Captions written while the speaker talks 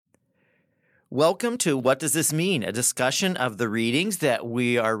Welcome to What Does This Mean? A discussion of the readings that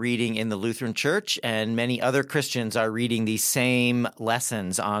we are reading in the Lutheran Church, and many other Christians are reading these same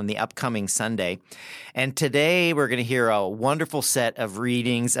lessons on the upcoming Sunday. And today we're going to hear a wonderful set of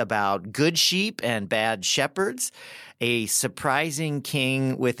readings about good sheep and bad shepherds, a surprising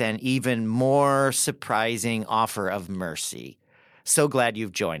king with an even more surprising offer of mercy. So glad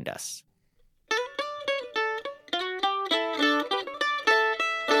you've joined us.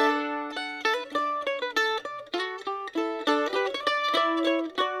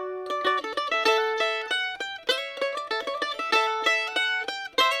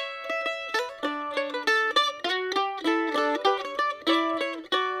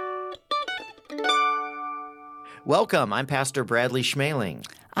 Welcome. I'm Pastor Bradley Schmaling.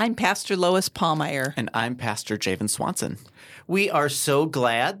 I'm Pastor Lois Pallmeyer. And I'm Pastor Javen Swanson. We are so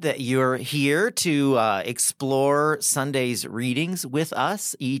glad that you're here to explore Sunday's readings with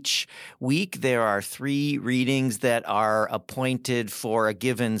us. Each week there are 3 readings that are appointed for a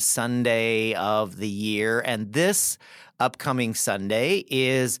given Sunday of the year. And this upcoming Sunday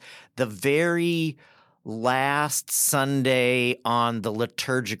is the very last Sunday on the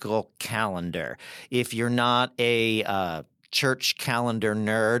liturgical calendar. If you're not a church calendar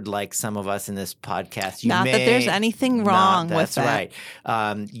nerd like some of us in this podcast, Not that there's anything wrong with that. That's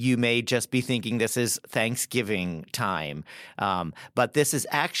right. You may just be thinking this is Thanksgiving time, but this is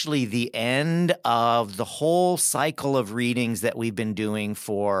actually the end of the whole cycle of readings that we've been doing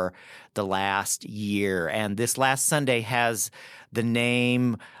for the last year. And this last Sunday has the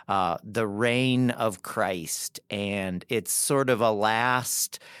name The Reign of Christ, and it's sort of a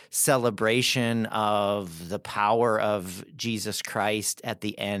last celebration of the power of Jesus Christ at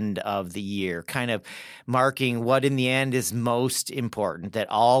the end of the year, kind of marking what in the end is most important, that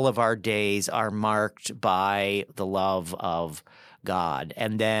all of our days are marked by the love of God.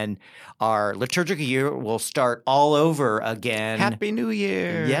 And then our liturgical year will start all over again. Happy New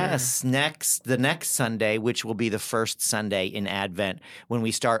Year. Yes, the next Sunday, which will be the first Sunday in Advent, when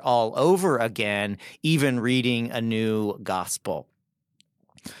we start all over again, even reading a new gospel.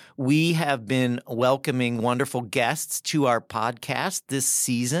 We have been welcoming wonderful guests to our podcast this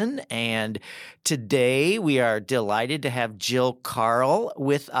season, and today we are delighted to have Jill Carl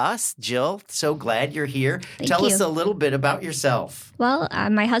with us. Jill, so glad you're here. Tell us a little bit about yourself. Well,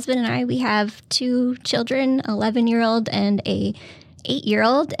 my husband and I, we have 2 children, 11-year-old and a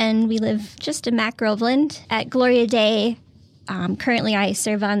 8-year-old, and we live just in Mac Groveland at Gloria Dei. Currently, I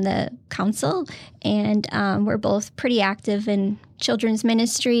serve on the council, and we're both pretty active in children's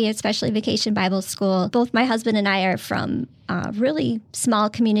ministry, especially Vacation Bible School. Both my husband and I are from really small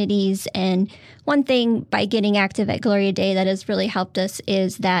communities, and one thing by getting active at Gloria Dei that has really helped us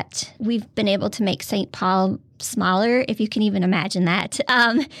is that we've been able to make St. Paul smaller, if you can even imagine that.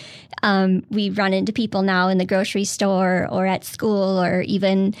 We run into people now in the grocery store or at school or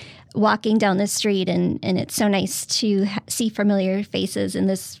even walking down the street, and it's so nice to see familiar faces in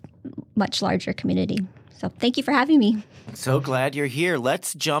this much larger community. So thank you for having me. So glad you're here.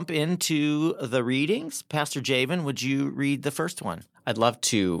 Let's jump into the readings. Pastor Javen, would you read the first one? I'd love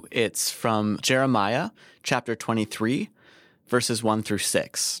to. It's from Jeremiah chapter 23, verses 1 through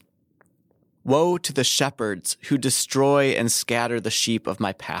 6. Woe to the shepherds who destroy and scatter the sheep of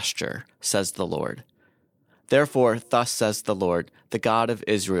my pasture, says the Lord. Therefore, thus says the Lord, the God of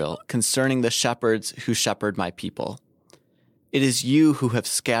Israel, concerning the shepherds who shepherd my people. It is you who have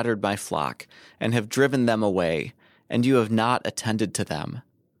scattered my flock and have driven them away, and you have not attended to them.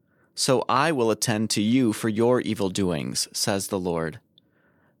 So I will attend to you for your evil doings, says the Lord.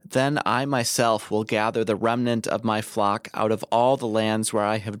 Then I myself will gather the remnant of my flock out of all the lands where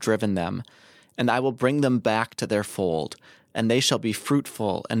I have driven them, and I will bring them back to their fold, and they shall be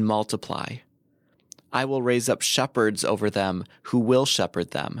fruitful and multiply. I will raise up shepherds over them who will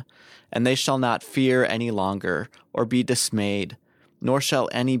shepherd them, and they shall not fear any longer or be dismayed, nor shall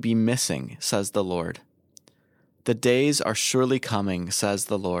any be missing, says the Lord. The days are surely coming, says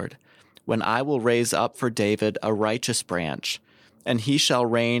the Lord, when I will raise up for David a righteous branch, and he shall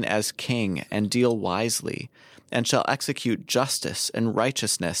reign as king and deal wisely, and shall execute justice and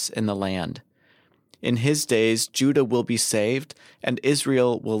righteousness in the land. In his days Judah will be saved, and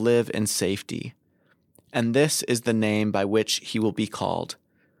Israel will live in safety. And this is the name by which he will be called.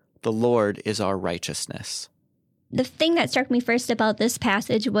 The Lord is our righteousness. The thing that struck me first about this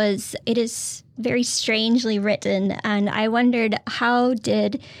passage was it is very strangely written, and I wondered, how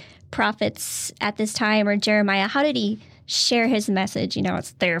did prophets at this time, or Jeremiah, how did he share his message.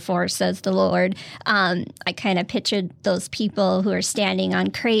 It's therefore says the Lord. I kind of pictured those people who are standing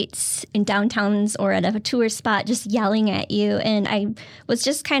on crates in downtowns or at a tour spot just yelling at you. And I was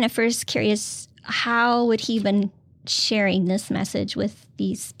just kind of first curious, how would he been sharing this message with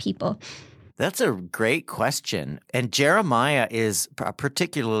these people? That's a great question. And Jeremiah is a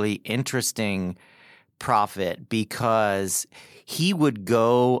particularly interesting prophet because he would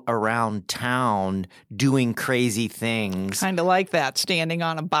go around town doing crazy things. Kind of like that, standing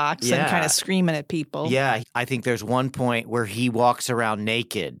on a box and kind of screaming at people. Yeah, I think there's one point where he walks around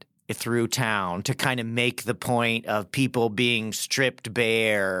naked through town to kind of make the point of people being stripped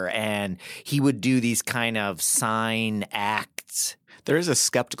bare, and he would do these kind of sign acts. There is a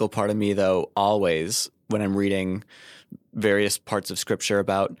skeptical part of me, though, always when I'm reading various parts of Scripture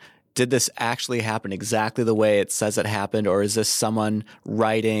about, did this actually happen exactly the way it says it happened, or is this someone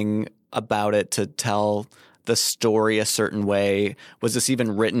writing about it to tell the story a certain way? Was this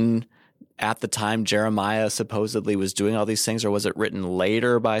even written at the time Jeremiah supposedly was doing all these things, or was it written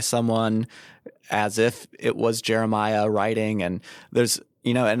later by someone as if it was Jeremiah writing? And there's,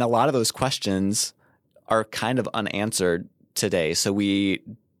 and a lot of those questions are kind of unanswered today. So we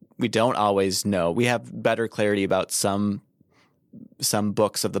don't always know. We have better clarity about some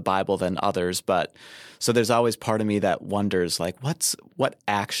books of the Bible than others, but so there's always part of me that wonders, like, what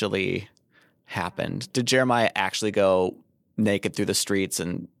actually happened? Did Jeremiah actually go naked through the streets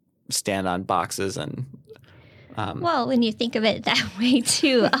and stand on boxes and well, when you think of it that way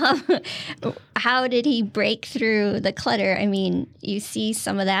too, how did he break through the clutter? I mean, you see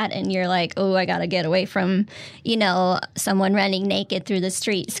some of that and you're like, oh, I got to get away from, someone running naked through the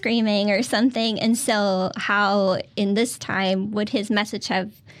street screaming or something. And so how in this time would his message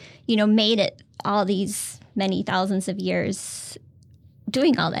have, made it all these many thousands of years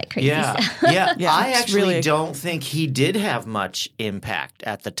doing all that crazy stuff? Yeah, I actually don't think he did have much impact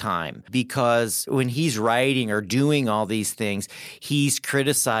at the time, because when he's writing or doing all these things, he's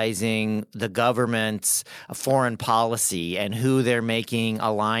criticizing the government's foreign policy and who they're making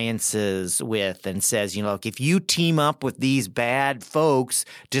alliances with, and says, look, if you team up with these bad folks,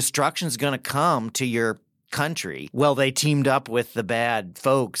 destruction's going to come to your country. Well, they teamed up with the bad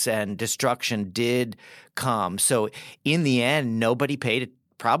folks and destruction did come. So in the end, nobody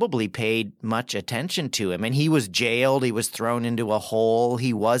probably paid much attention to him. And he was jailed. He was thrown into a hole.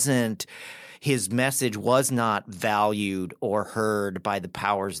 His message was not valued or heard by the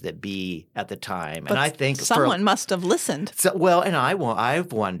powers that be at the time. But and I think someone must have listened. And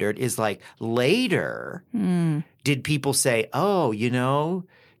I've wondered, is like later, did people say, oh,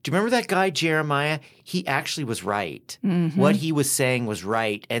 do you remember that guy Jeremiah? He actually was right. Mm-hmm. What he was saying was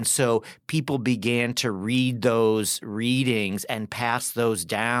right. And so people began to read those readings and pass those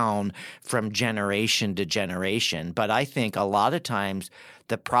down from generation to generation. But I think a lot of times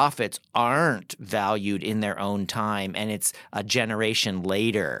the prophets aren't valued in their own time, and it's a generation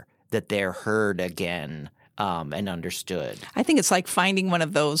later that they're heard again. And understood. I think it's like finding one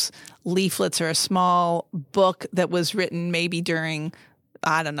of those leaflets or a small book that was written maybe during,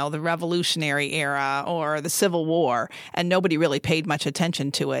 I don't know, the Revolutionary era or the Civil War, and nobody really paid much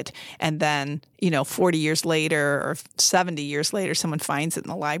attention to it. And then, 40 years later or 70 years later, someone finds it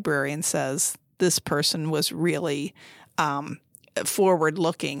in the library and says, this person was really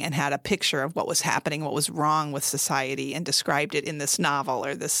forward-looking and had a picture of what was happening, what was wrong with society, and described it in this novel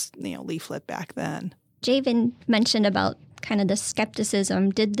or this, leaflet back then. Javen mentioned about kind of the skepticism.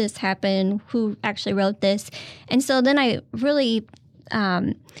 Did this happen? Who actually wrote this? And so then I really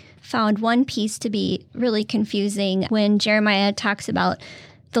found one piece to be really confusing when Jeremiah talks about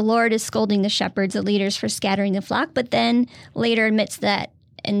the Lord is scolding the shepherds, the leaders, for scattering the flock, but then later admits that,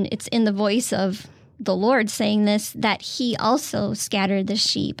 and it's in the voice of the Lord saying this, that he also scattered the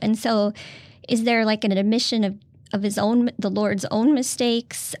sheep. And so is there like an admission of the Lord's own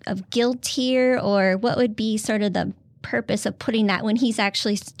mistakes, of guilt here, or what would be sort of the purpose of putting that when he's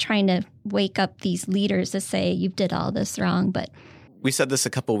actually trying to wake up these leaders to say, you did all this wrong? But we said this a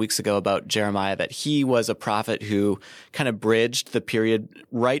couple weeks ago about Jeremiah, that he was a prophet who kind of bridged the period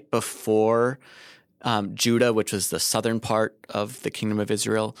right before Judah, which was the southern part of the kingdom of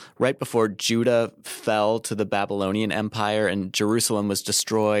Israel, right before Judah fell to the Babylonian Empire and Jerusalem was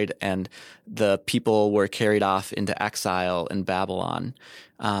destroyed and the people were carried off into exile in Babylon.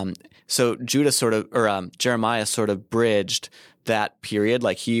 So Jeremiah sort of bridged that period,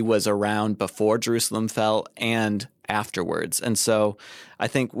 like he was around before Jerusalem fell and afterwards. And so I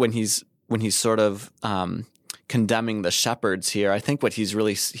think when he's sort of condemning the shepherds here, I think what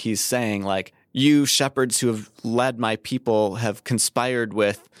he's saying, like, you shepherds who have led my people have conspired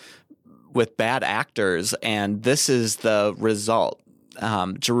with with bad actors, and this is the result.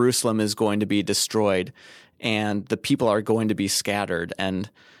 Jerusalem is going to be destroyed, and the people are going to be scattered. And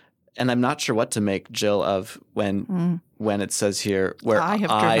I'm not sure what to make, Jill, of when it says here where I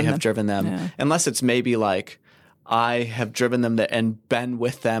have driven them. Yeah. Unless it's maybe like I have driven them and been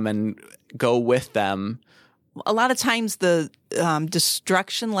with them and go with them. A lot of times the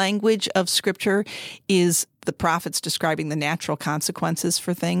destruction language of Scripture is the prophets describing the natural consequences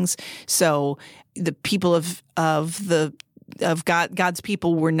for things. So the people of God's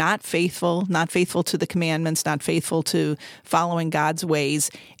people were not faithful to the commandments, not faithful to following God's ways.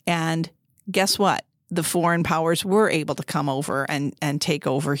 And guess what? The foreign powers were able to come over and take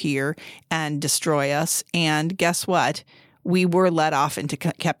over here and destroy us. And guess what? We were led off into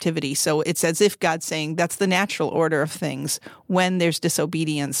captivity. So it's as if God's saying that's the natural order of things. When there's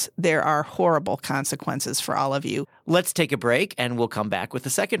disobedience, there are horrible consequences for all of you. Let's take a break, and we'll come back with the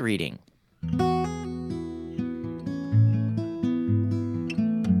second reading.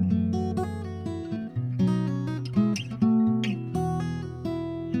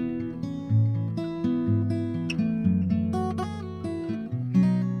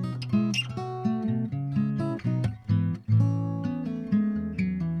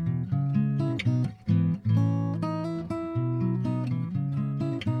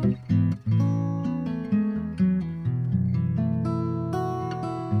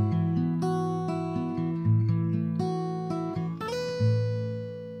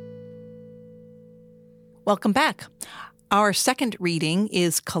 Welcome back. Our second reading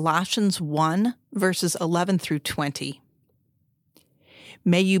is Colossians 1, verses 11 through 20.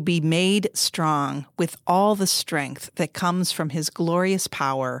 May you be made strong with all the strength that comes from his glorious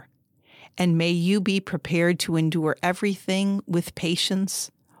power, and may you be prepared to endure everything with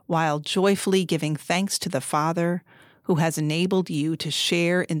patience, while joyfully giving thanks to the Father, who has enabled you to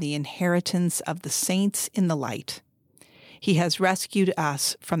share in the inheritance of the saints in the light. He has rescued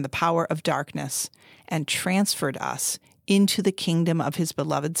us from the power of darkness and transferred us into the kingdom of his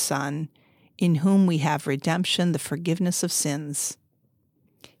beloved Son, in whom we have redemption, the forgiveness of sins.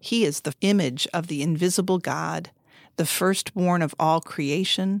 He is the image of the invisible God, the firstborn of all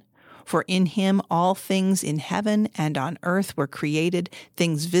creation. For in him all things in heaven and on earth were created,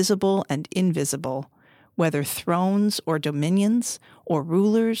 things visible and invisible, whether thrones or dominions or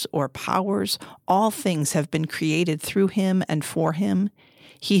rulers or powers, all things have been created through him and for him.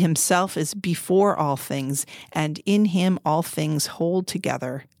 He himself is before all things, and in him all things hold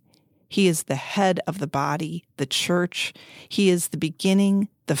together. He is the head of the body, the church. He is the beginning,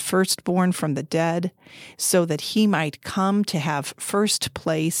 the firstborn from the dead, so that he might come to have first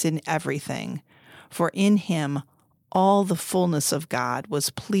place in everything. For in him all the fullness of God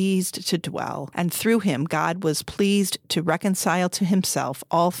was pleased to dwell, and through him God was pleased to reconcile to himself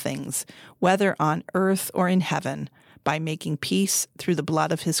all things, whether on earth or in heaven, by making peace through the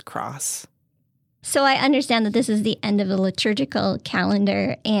blood of his cross. So I understand that this is the end of the liturgical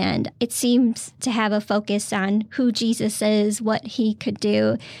calendar, and it seems to have a focus on who Jesus is, what he could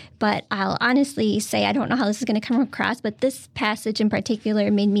do. But I'll honestly say, I don't know how this is going to come across, but this passage in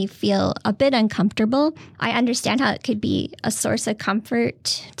particular made me feel a bit uncomfortable. I understand how it could be a source of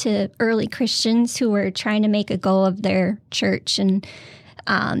comfort to early Christians who were trying to make a go of their church, and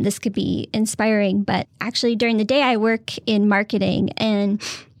this could be inspiring. But actually, during the day, I work in marketing, and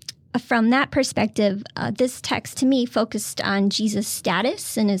from that perspective, this text to me focused on Jesus'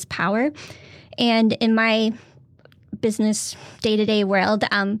 status and his power. And in my business day-to-day world,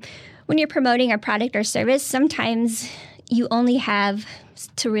 when you're promoting a product or service, sometimes you only have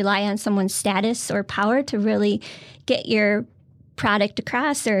to rely on someone's status or power to really get your product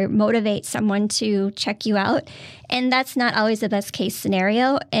across or motivate someone to check you out. And that's not always the best case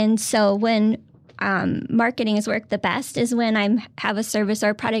scenario. And so when marketing has worked the best is when I have a service or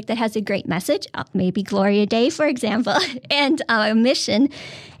a product that has a great message, maybe Gloria Day, for example, and a mission.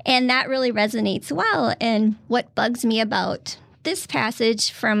 And that really resonates well. And what bugs me about this passage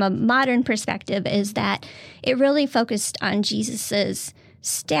from a modern perspective is that it really focused on Jesus's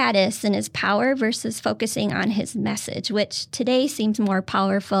status and his power versus focusing on his message, which today seems more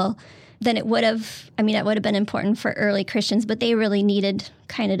powerful than it would have. I mean, it would have been important for early Christians, but they really needed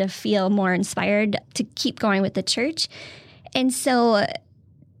kind of to feel more inspired to keep going with the church. And so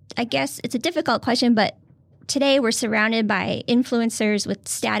I guess it's a difficult question, but today we're surrounded by influencers with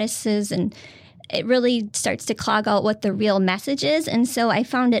statuses, and it really starts to clog out what the real message is. And so I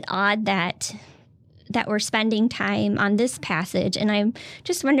found it odd that we're spending time on this passage. And I'm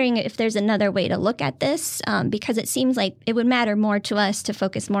just wondering if there's another way to look at this, because it seems like it would matter more to us to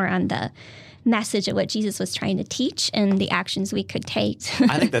focus more on the message of what Jesus was trying to teach and the actions we could take.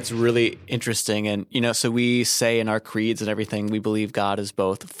 I think that's really interesting. And, so we say in our creeds and everything, we believe God is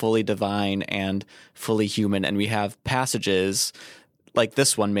both fully divine and fully human. And we have passages like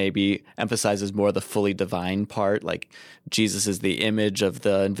this one maybe emphasizes more the fully divine part, like Jesus is the image of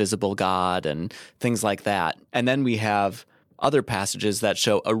the invisible God and things like that. And then we have other passages that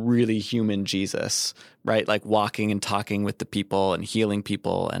show a really human Jesus, right? Like walking and talking with the people and healing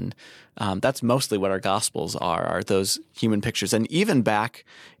people. And that's mostly what our Gospels are those human pictures. And even back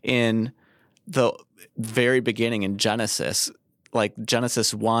in the very beginning in Genesis, like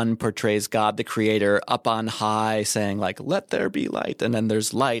Genesis 1 portrays God, the creator, up on high saying like, let there be light. And then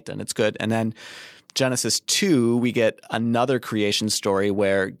there's light and it's good. And then Genesis 2, we get another creation story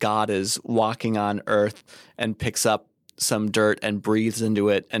where God is walking on earth and picks up some dirt and breathes into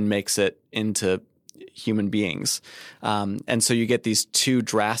it and makes it into human beings. And so you get these two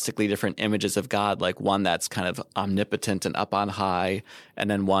drastically different images of God, like one that's kind of omnipotent and up on high, and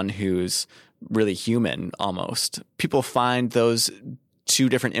then one who's really human almost. People find those two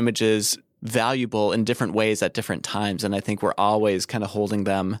different images valuable in different ways at different times, and I think we're always kind of holding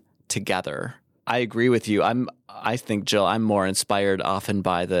them together. I agree with you. I think, Jill, I'm more inspired often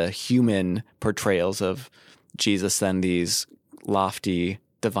by the human portrayals of Jesus than these lofty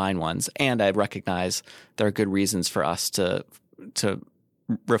divine ones. And I recognize there are good reasons for us to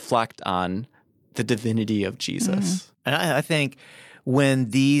reflect on the divinity of Jesus. And I think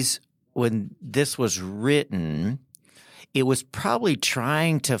when this was written, it was probably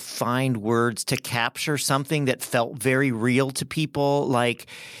trying to find words to capture something that felt very real to people. Like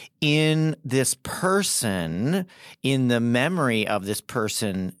in this person, in the memory of this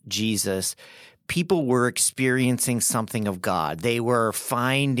person, Jesus, people were experiencing something of God. They were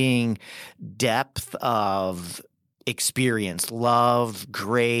finding depth of experience, love,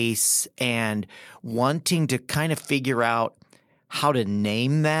 grace, and wanting to kind of figure out how to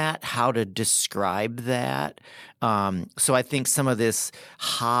name that, how to describe that. So I think some of this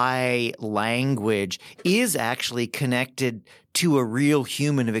high language is actually connected to a real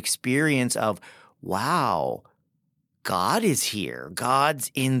human experience of, wow, God is here.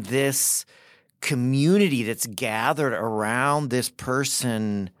 God's in this community that's gathered around this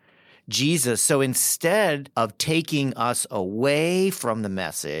person, Jesus. So instead of taking us away from the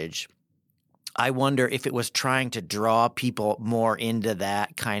message, I wonder if it was trying to draw people more into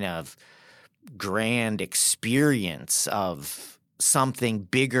that kind of grand experience of something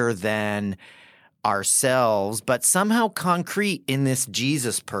bigger than ourselves, but somehow concrete in this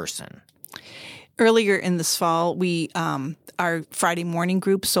Jesus person. Earlier in this fall, our Friday morning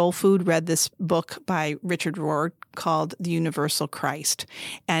group, Soul Food, read this book by Richard Rohr called The Universal Christ.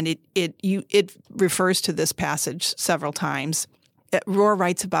 And it refers to this passage several times. Rohr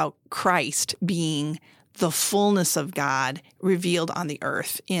writes about Christ being the fullness of God revealed on the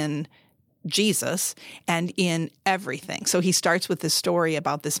earth in Jesus and in everything. So he starts with this story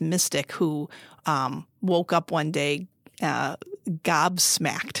about this mystic who woke up one day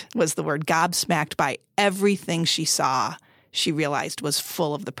gobsmacked was the word, gobsmacked by everything she saw. She realized was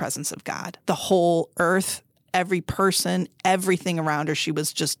full of the presence of God. The whole earth, every person, everything around her, she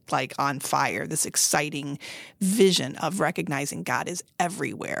was just like on fire. This exciting vision of recognizing God is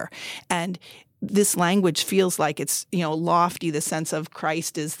everywhere. And this language feels like it's, lofty, the sense of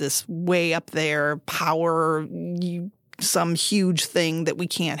Christ is this way up there, power, some huge thing that we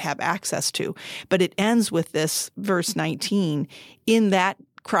can't have access to. But it ends with this verse 19, in that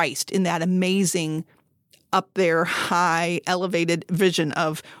Christ, in that amazing up there, high, elevated vision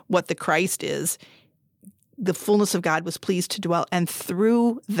of what the Christ is, the fullness of God was pleased to dwell. And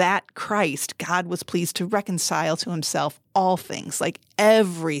through that Christ, God was pleased to reconcile to himself all things. Like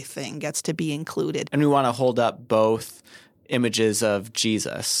everything gets to be included. And we want to hold up both images of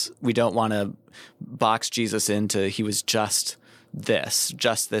Jesus. We don't want to box Jesus into he was just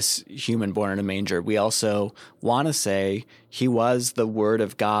this human born in a manger. We also want to say he was the Word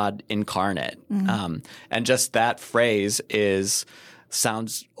of God incarnate. Mm-hmm. And just that phrase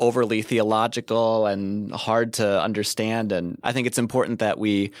sounds overly theological and hard to understand. And I think it's important that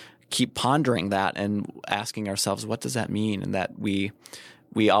we keep pondering that and asking ourselves, what does that mean? And that we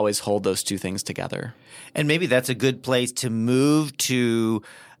always hold those two things together. And maybe that's a good place to move to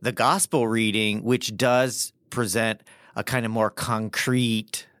the gospel reading, which does present a kind of more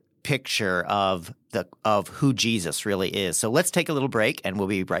concrete picture of who Jesus really is. So let's take a little break and we'll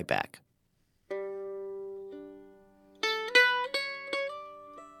be right back.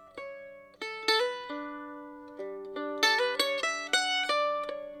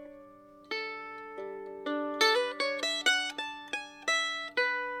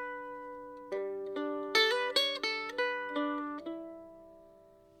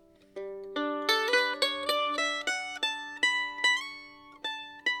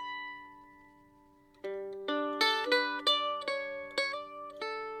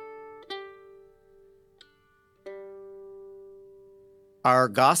 Our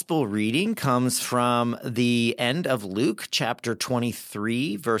gospel reading comes from the end of Luke chapter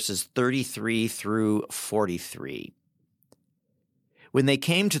 23, verses 33 through 43. When they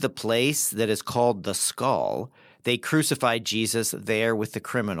came to the place that is called the Skull, they crucified Jesus there with the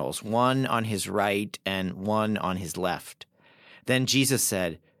criminals, one on his right and one on his left. Then Jesus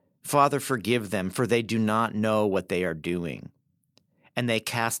said, "Father, forgive them, for they do not know what they are doing." And they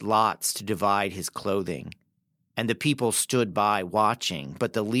cast lots to divide his clothing. And the people stood by watching,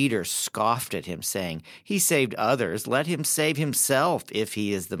 but the leaders scoffed at him, saying, "He saved others. Let him save himself if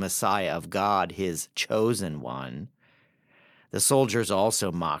he is the Messiah of God, his chosen one." The soldiers also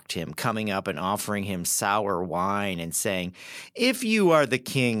mocked him, coming up and offering him sour wine and saying, "If you are the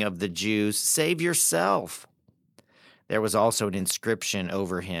king of the Jews, save yourself." There was also an inscription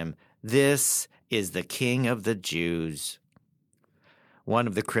over him, "This is the King of the Jews." One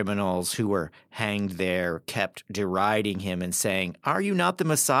of the criminals who were hanged there kept deriding him and saying, "Are you not the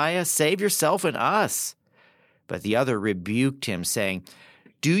Messiah? Save yourself and us." But the other rebuked him, saying,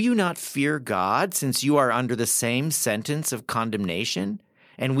 "Do you not fear God, since you are under the same sentence of condemnation?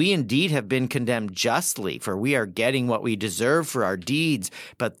 And we indeed have been condemned justly, for we are getting what we deserve for our deeds,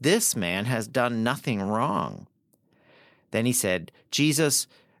 but this man has done nothing wrong." Then he said, "Jesus,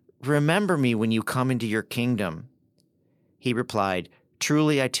 remember me when you come into your kingdom." He replied,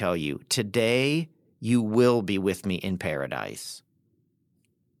 "Truly I tell you, today you will be with me in paradise."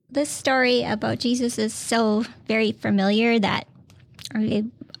 This story about Jesus is so very familiar that I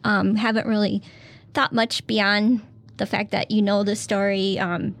haven't really thought much beyond the fact that you know the story.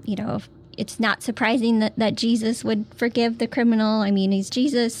 It's not surprising that Jesus would forgive the criminal. I mean, he's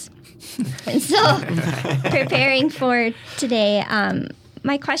Jesus. And so preparing for today,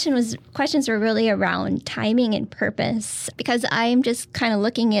 my questions were really around timing and purpose, because I'm just kind of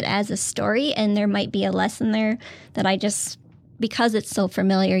looking at it as a story, and there might be a lesson there that because it's so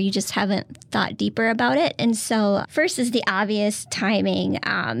familiar, you just haven't thought deeper about it. And so first is the obvious timing.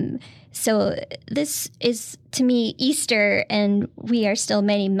 So this is, to me, Easter, and we are still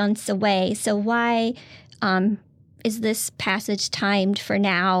many months away. So why is this passage timed for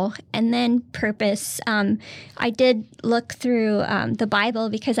now? And then purpose. I did look through the Bible,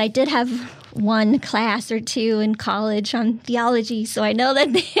 because I did have one class or two in college on theology. So I know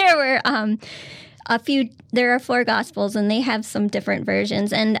that there were there are 4 Gospels, and they have some different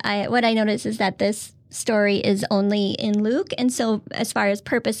versions. And what I noticed is that this story is only in Luke. And so as far as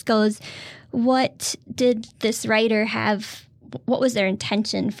purpose goes, what did this writer have? What was their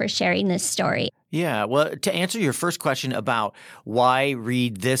intention for sharing this story? Yeah, well, to answer your first question about why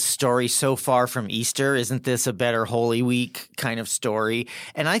read this story so far from Easter, isn't this a better Holy Week kind of story?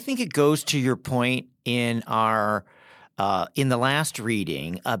 And I think it goes to your point in the last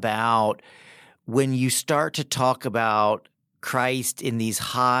reading about when you start to talk about Christ in these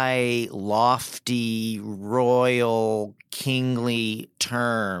high, lofty, royal, kingly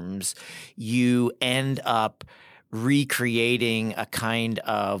terms, you end up recreating a kind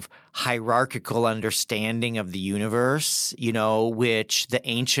of hierarchical understanding of the universe, which the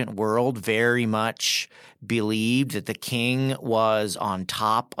ancient world very much believed that the king was on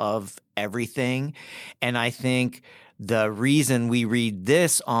top of everything. And I think the reason we read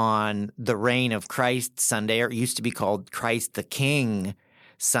this on the Reign of Christ Sunday, or it used to be called Christ the King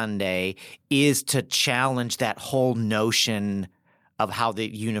Sunday, is to challenge that whole notion of how the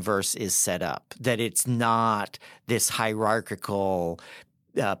universe is set up, that it's not this hierarchical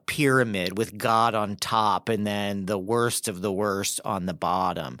pyramid with God on top and then the worst of the worst on the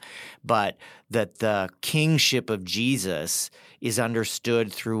bottom, but that the kingship of Jesus is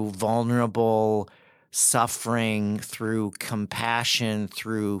understood through vulnerable suffering, through compassion,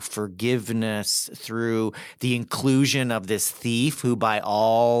 through forgiveness, through the inclusion of this thief who by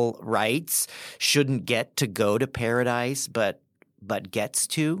all rights shouldn't get to go to paradise, but gets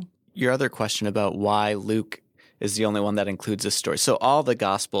to. Your other question about why Luke is the only one that includes this story. So all the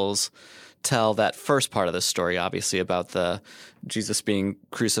Gospels tell that first part of the story, obviously, about the Jesus being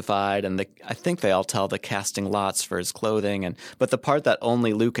crucified, and I think they all tell the casting lots for his clothing. But the part that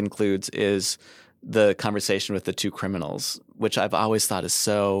only Luke includes is the conversation with the 2 criminals, which I've always thought is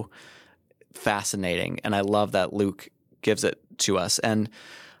so fascinating. And I love that Luke gives it to us. And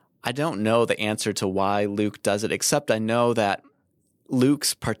I don't know the answer to why Luke does it, except I know that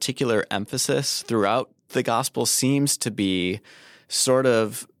Luke's particular emphasis throughout the gospel seems to be sort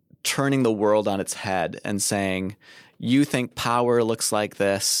of turning the world on its head and saying, you think power looks like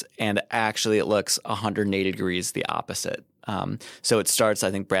this, and actually it looks 180 degrees the opposite. So it starts,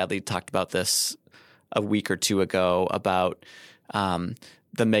 I think Bradley talked about this a week or two ago, about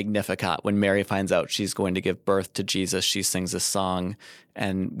the Magnificat. When Mary finds out she's going to give birth to Jesus, she sings a song,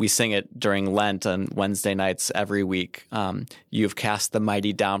 and we sing it during Lent on Wednesday nights every week. You've cast the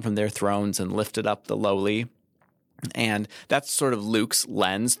mighty down from their thrones and lifted up the lowly. And that's sort of Luke's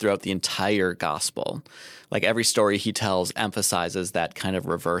lens throughout the entire gospel. Like every story he tells emphasizes that kind of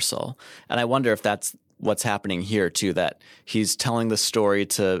reversal. And I wonder if that's what's happening here too, that he's telling the story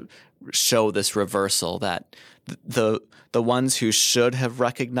to show this reversal, that the ones who should have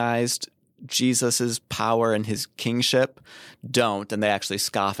recognized Jesus's power and his kingship don't, and they actually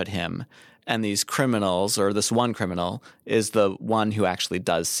scoff at him. And these criminals, or this one criminal, is the one who actually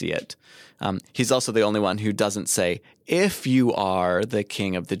does see it. He's also the only one who doesn't say, if you are the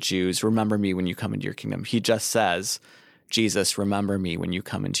king of the Jews, remember me when you come into your kingdom. He just says, Jesus, remember me when you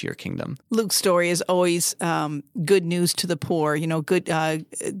come into your kingdom. Luke's story is always good news to the poor. Good.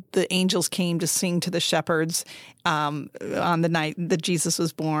 The angels came to sing to the shepherds on the night that Jesus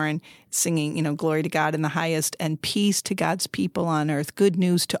was born, singing, glory to God in the highest and peace to God's people on earth. Good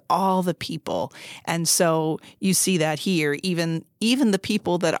news to all the people. And so you see that here, even the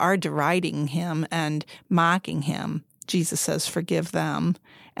people that are deriding him and mocking him, Jesus says, forgive them,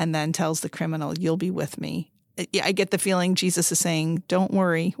 and then tells the criminal, you'll be with me. I get the feeling Jesus is saying, "Don't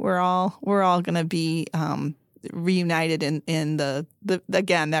worry, we're all going to be reunited in the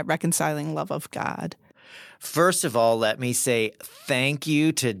again that reconciling love of God." First of all, let me say thank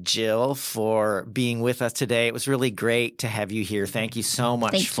you to Jill for being with us today. It was really great to have you here. Thank you so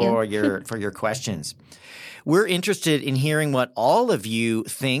much for your questions. We're interested in hearing what all of you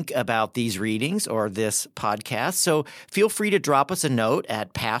think about these readings or this podcast, so feel free to drop us a note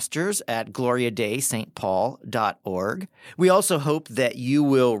at pastors@gloriadaystpaul.org. We also hope that you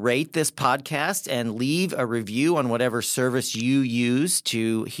will rate this podcast and leave a review on whatever service you use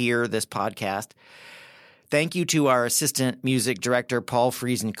to hear this podcast. Thank you to our assistant music director, Paul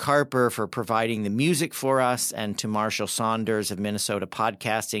Friesen-Carper, for providing the music for us, and to Marshall Saunders of Minnesota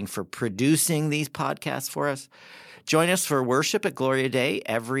Podcasting for producing these podcasts for us. Join us for worship at Gloria Dei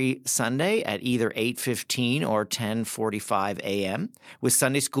every Sunday at either 8:15 or 10:45 a.m., with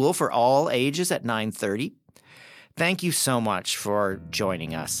Sunday school for all ages at 9:30. Thank you so much for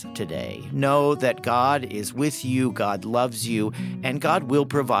joining us today. Know that God is with you, God loves you, and God will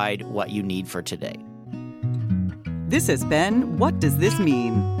provide what you need for today. This has been What Does This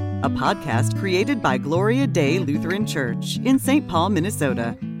Mean? A podcast created by Gloria Dei Lutheran Church in St. Paul,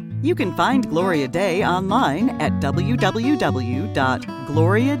 Minnesota. You can find Gloria Dei online at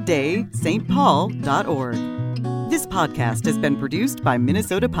www.gloriadaystpaul.org. This podcast has been produced by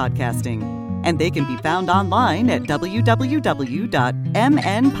Minnesota Podcasting, and they can be found online at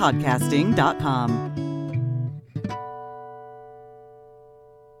www.mnpodcasting.com.